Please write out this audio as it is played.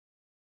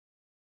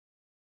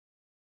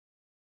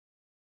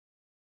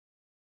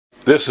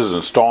This is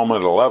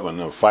installment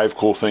 11 of 5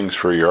 cool things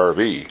for your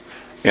RV.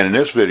 And in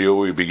this video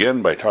we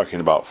begin by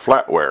talking about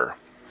flatware.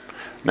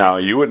 Now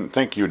you wouldn't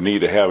think you'd need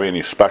to have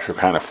any special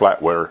kind of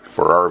flatware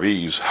for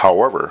RVs.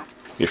 However,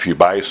 if you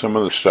buy some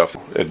of the stuff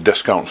at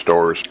discount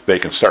stores, they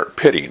can start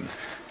pitting.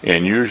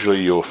 And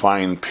usually you'll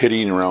find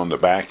pitting around the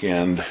back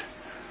end,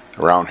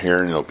 around here,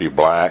 and it'll be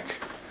black.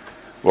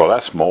 Well,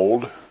 that's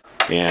mold,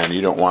 and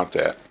you don't want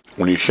that.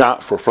 When you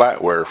shop for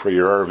flatware for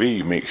your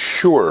RV, make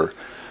sure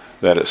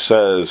that it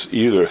says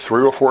either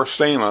 304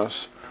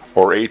 stainless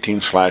or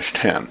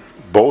 18/10,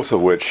 both of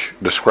which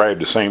describe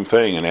the same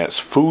thing, and that's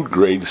food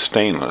grade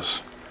stainless.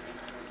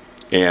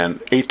 And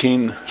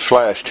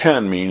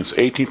 18/10 means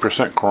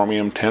 18%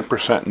 chromium,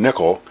 10%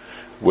 nickel,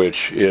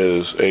 which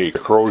is a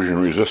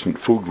corrosion resistant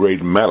food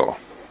grade metal.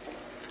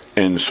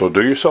 And so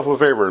do yourself a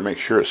favor and make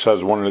sure it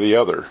says one or the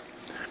other.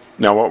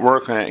 Now what we're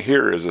looking at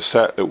here is a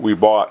set that we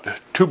bought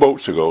 2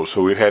 boats ago.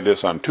 So we've had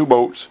this on 2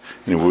 boats,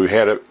 and we've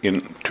had it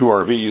in 2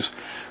 RVs.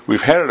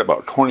 We've had it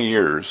about 20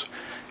 years,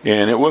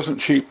 and it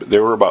wasn't cheap. They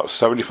were about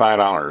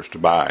 $75 to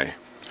buy.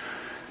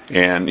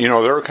 And you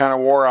know, they were kind of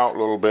wore out a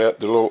little bit.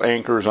 The little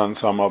anchors on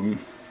some of them,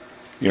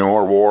 you know,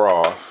 are wore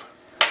off.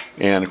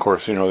 And of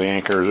course, you know, the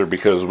anchors are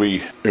because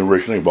we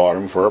originally bought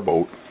them for our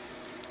boat.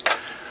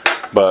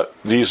 But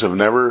these have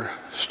never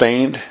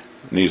stained.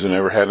 These have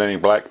never had any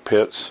black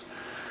pits.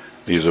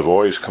 These have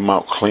always come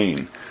out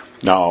clean.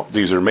 Now,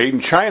 these are made in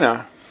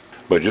China,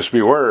 but just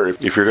beware,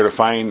 if you're going to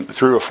find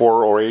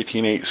 304 or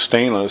 18/8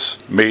 stainless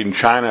made in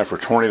China for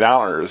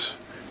 $20,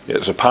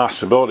 it's a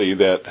possibility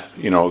that,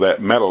 you know,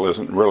 that metal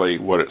isn't really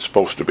what it's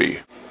supposed to be.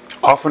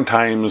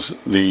 Oftentimes,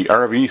 the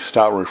RV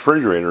style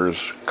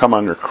refrigerators come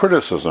under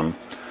criticism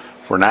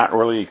for not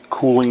really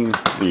cooling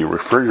the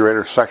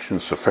refrigerator section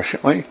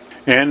sufficiently.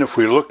 And if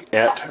we look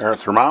at our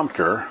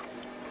thermometer,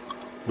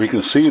 we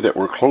can see that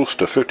we're close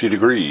to 50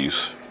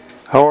 degrees.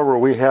 However,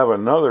 we have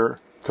another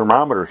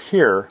thermometer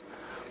here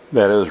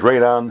that is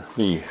right on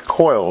the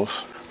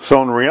coils.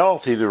 So in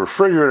reality, the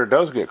refrigerator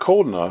does get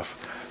cold enough.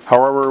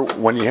 However,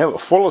 when you have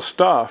it full of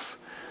stuff,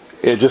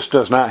 it just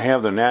does not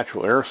have the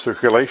natural air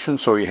circulation,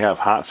 so you have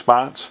hot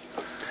spots.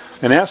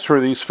 And that's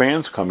where these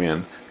fans come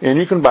in. And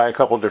you can buy a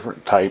couple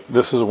different types.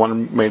 This is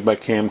one made by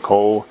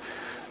Camco,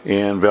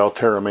 and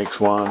Valterra makes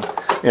one.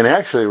 And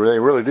actually, they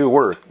really do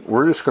work.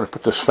 We're just going to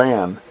put this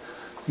fan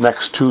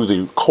next to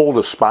the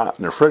coldest spot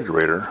in the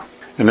refrigerator,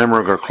 and then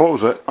we're going to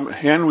close it.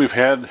 And we've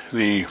had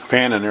the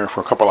fan in there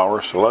for a couple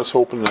hours, so let's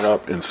open it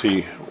up and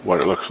see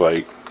what it looks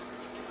like.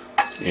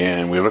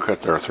 And we look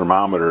at our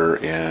thermometer,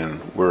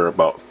 and we're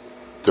about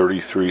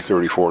 33,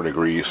 34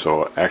 degrees,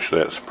 so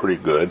actually that's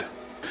pretty good.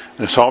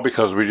 And it's all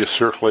because we just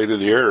circulated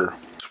the air.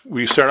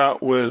 We start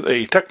out with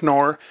a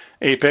Technor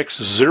Apex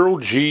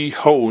 0G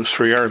hose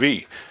for your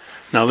RV.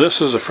 Now this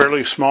is a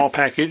fairly small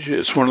package.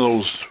 It's one of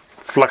those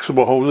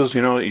flexible hoses,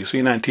 you know, that you see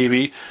on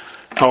TV.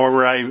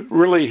 However, I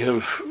really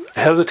have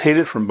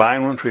hesitated from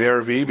buying one for the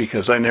RV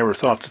because I never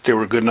thought that they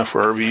were good enough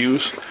for RV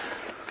use.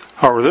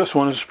 However, this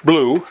one is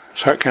blue.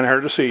 It's kind of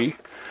hard to see,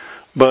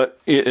 but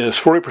it is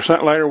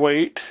 40% lighter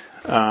weight,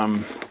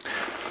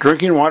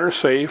 drinking water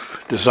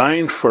safe,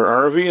 designed for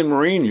RV and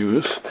marine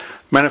use,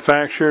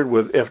 manufactured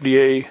with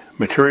FDA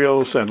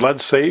materials and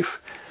lead safe,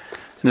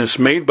 and it's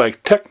made by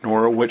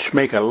Technor, which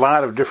make a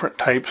lot of different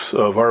types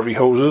of RV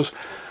hoses.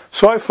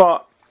 So I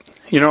thought,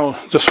 you know,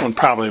 this one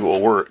probably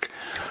will work.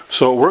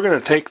 So we're going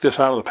to take this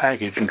out of the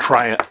package and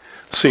try it,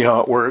 see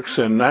how it works,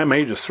 and I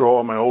may just throw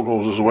all my old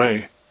hoses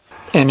away.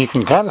 And you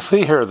can kind of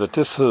see here that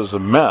this is a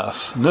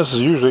mess, and this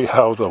is usually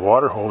how the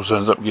water hose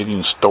ends up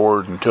getting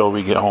stored until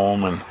we get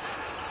home and,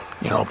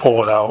 you know,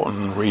 pull it out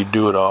and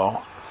redo it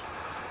all.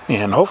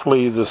 And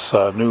hopefully this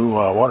new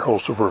water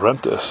hose will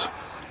prevent this.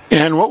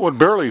 And what would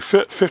barely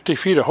fit 50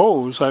 feet of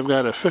hose, I've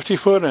got a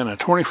 50-foot and a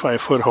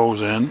 25-foot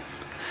hose in.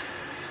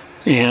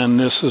 And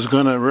this is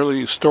going to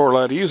really store a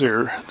lot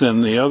easier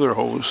than the other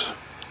hose.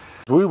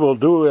 We will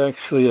do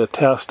actually a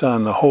test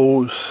on the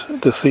hose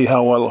to see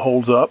how well it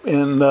holds up.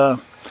 And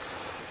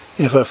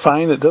if I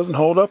find it doesn't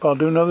hold up, I'll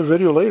do another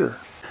video later.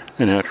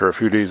 And after a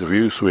few days of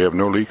use, we have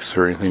no leaks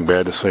or anything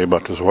bad to say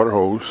about this water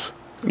hose.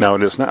 Now,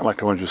 it is not like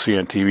the ones you see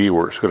on TV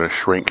where it's going to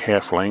shrink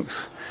half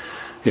length.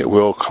 It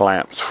will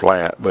collapse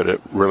flat, but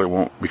it really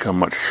won't become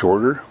much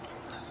shorter.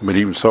 But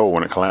even so,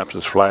 when it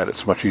collapses flat,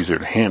 it's much easier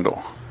to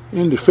handle.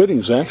 And the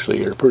fittings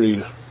actually are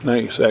pretty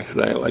nice.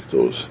 Actually, I like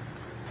those.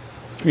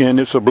 And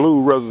it's a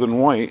blue rather than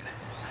white,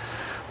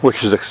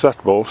 which is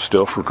acceptable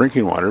still for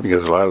drinking water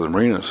because a lot of the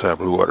marinas have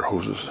blue water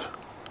hoses.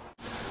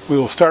 We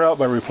will start out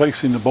by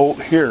replacing the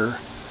bolt here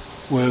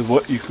with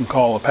what you can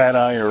call a pad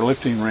eye or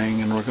lifting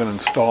ring, and we're going to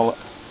install it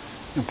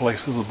in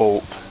place of the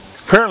bolt.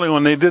 Apparently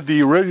when they did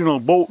the original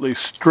bolt, they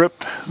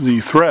stripped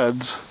the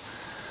threads,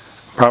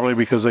 probably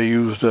because they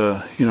used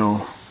a, you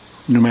know,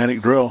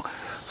 pneumatic drill.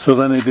 So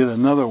then they did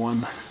another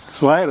one.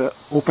 So I had to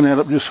open that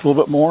up just a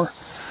little bit more,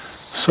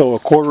 so a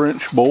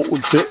 1/4-inch bolt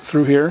would fit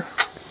through here.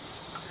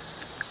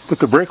 Put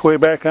the breakaway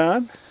back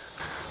on,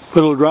 put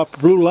a little drop of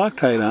blue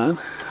Loctite on,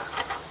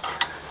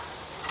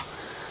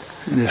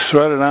 and just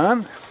thread it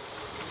on.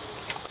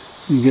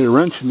 You get a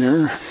wrench in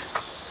there,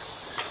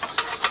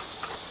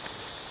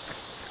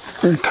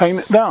 and tighten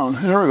it down.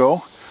 There we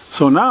go.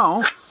 So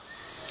now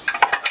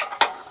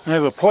I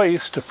have a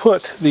place to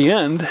put the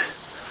end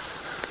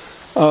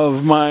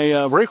of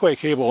my breakaway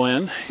cable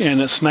in,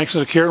 and it's nice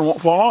and secure and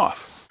won't fall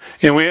off.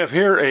 And we have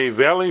here a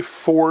Valley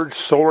Forge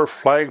solar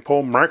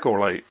flagpole micro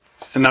light.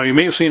 And now you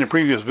may have seen a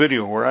previous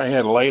video where I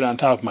had a light on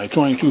top of my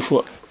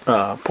 22-foot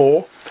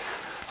pole.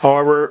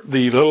 However,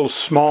 the little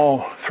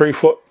small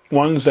 3-foot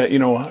ones that, you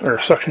know, are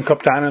suction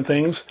cupped on and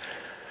things,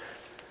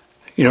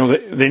 you know,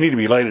 they need to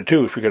be lighted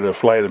too if you're going to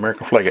fly the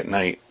American flag at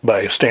night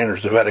by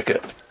standards of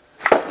etiquette.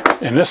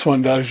 And this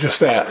one does just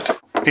that.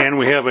 And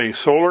we have a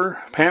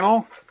solar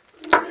panel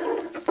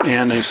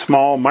and a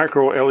small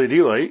micro LED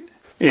light,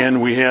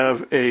 and we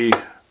have a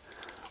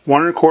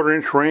 1 1/4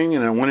 inch ring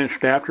and a 1 inch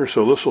adapter,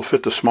 so this will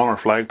fit the smaller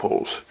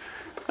flagpoles,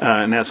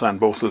 and that's on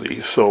both of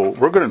these. So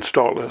we're going to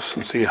install this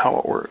and see how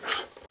it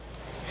works.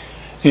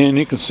 And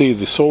you can see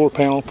the solar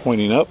panel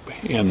pointing up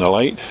and the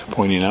light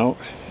pointing out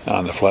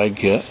on the flag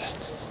kit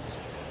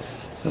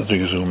as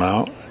we zoom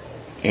out,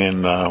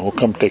 and we'll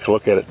come take a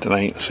look at it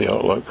tonight and see how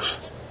it looks.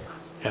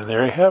 And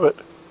there you have it.